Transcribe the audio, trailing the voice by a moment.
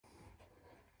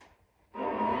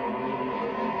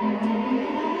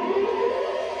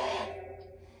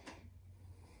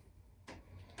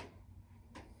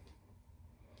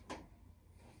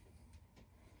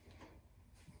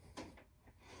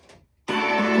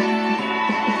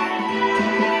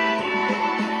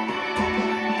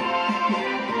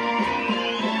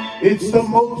It's the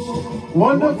most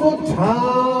wonderful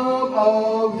time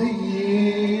of the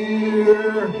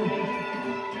year,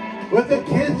 with the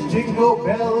kids jingle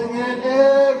belling and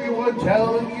everyone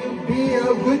telling you be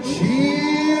of good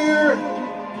cheer.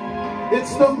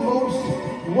 It's the most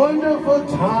wonderful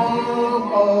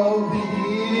time of the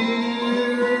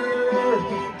year.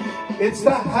 It's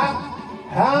the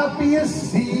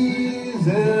happiest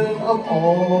season of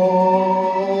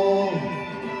all,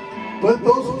 with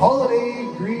those holiday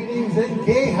greetings and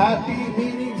gay happy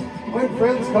meetings when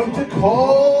friends come to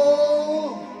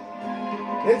call.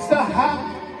 It's the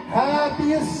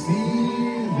happiest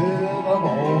season of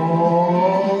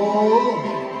all.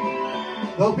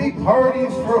 There'll be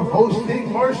parties for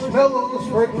hosting, marshmallows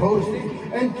for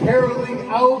toasting, and caroling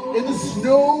out in the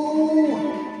snow.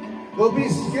 There'll be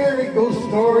scary ghost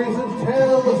stories and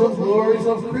tales of glories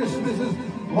of Christmases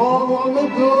long, long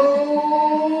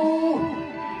ago.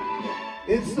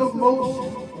 It's the most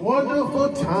wonderful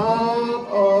time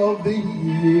of the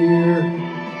year.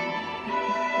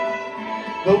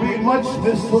 There'll be much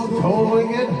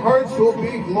mistletoeing and hearts will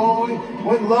be glowing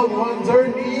when loved ones are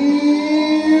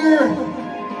near.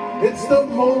 It's the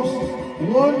most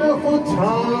wonderful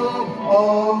time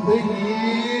of the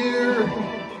year.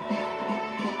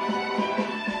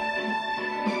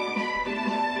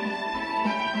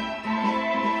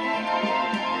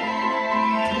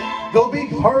 There'll be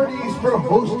parties for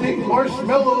hosting,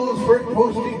 marshmallows for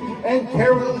toasting, and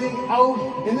caroling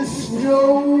out in the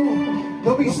snow.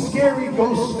 There'll be scary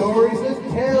ghost stories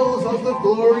and tales of the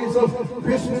glories of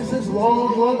Christmases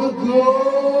long, long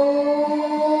ago.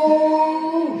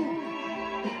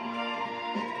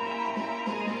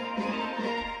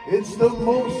 It's the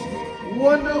most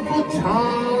wonderful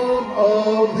time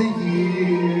of the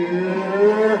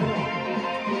year.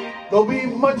 There'll be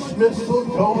much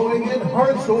mistletoeing and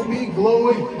hearts will be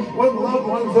glowing when loved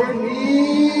ones are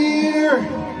near.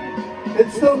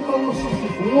 It's the most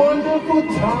wonderful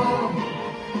time.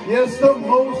 Yes, the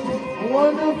most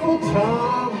wonderful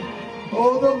time.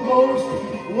 Oh, the most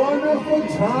wonderful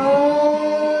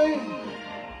time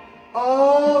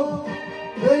of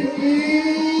the year.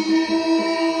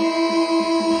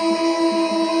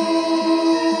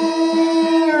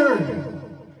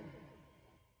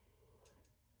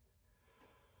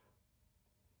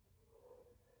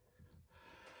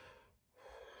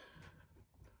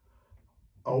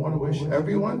 I want to wish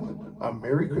everyone a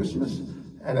Merry Christmas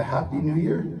and a Happy New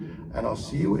Year, and I'll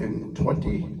see you in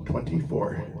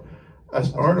 2024.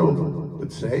 As Arnold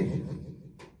would say,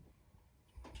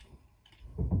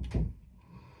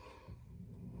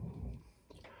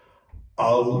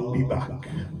 I'll be back.